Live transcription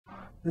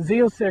The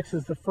Z06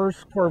 is the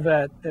first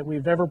Corvette that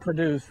we've ever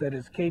produced that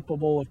is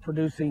capable of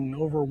producing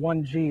over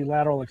 1G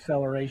lateral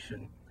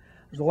acceleration.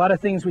 There's a lot of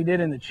things we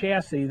did in the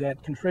chassis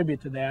that contribute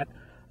to that.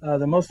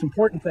 The most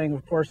important thing,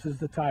 of course, is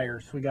the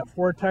tires. We got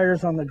 4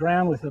 tires on the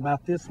ground with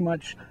about this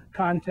much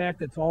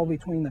contact. It's all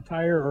between the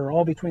tire, or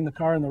all between the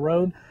car and the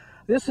road.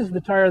 This is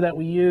the tire that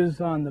we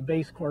use on the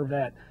base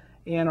Corvette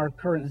and our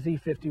current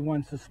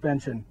Z51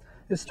 suspension.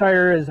 This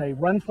tire is a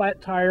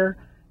run-flat tire.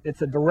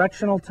 It's a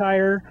directional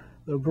tire.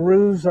 The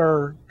grooves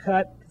are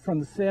cut from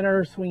the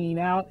center, swinging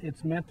out.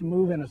 It's meant to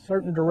move in a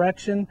certain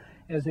direction.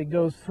 As it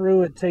goes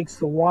through, it takes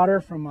the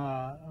water from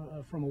a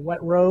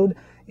wet road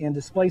and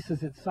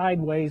displaces it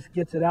sideways,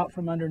 gets it out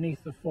from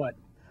underneath the foot.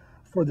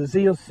 For the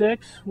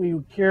Z06, we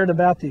cared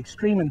about the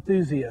extreme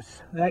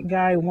enthusiast. That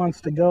guy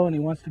wants to go, and he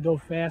wants to go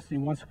fast,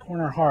 and he wants to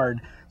corner hard.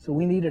 So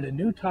we needed a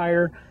new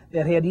tire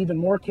that had even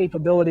more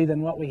capability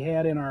than what we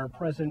had in our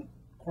present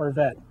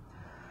Corvette.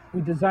 We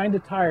designed a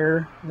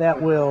tire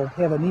that will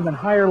have an even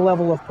higher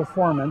level of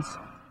performance.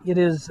 It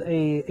is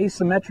an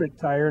asymmetric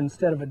tire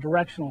instead of a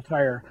directional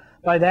tire.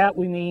 By that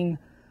we mean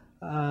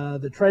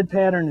the tread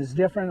pattern is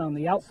different on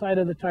the outside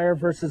of the tire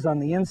versus on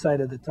the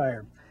inside of the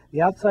tire.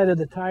 The outside of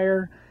the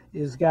tire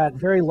is got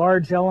very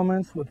large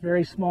elements with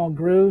very small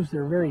grooves.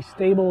 They're very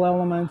stable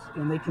elements,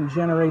 and they can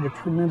generate a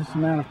tremendous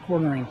amount of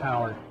cornering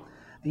power.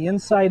 The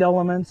inside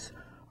elements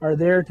are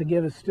there to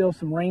give us still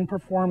some range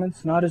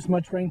performance, not as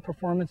much range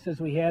performance as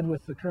we had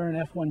with the current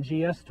F1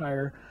 GS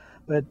tire,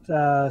 but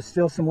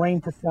still some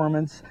range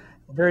performance.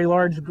 Very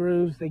large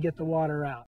grooves, they get the water out.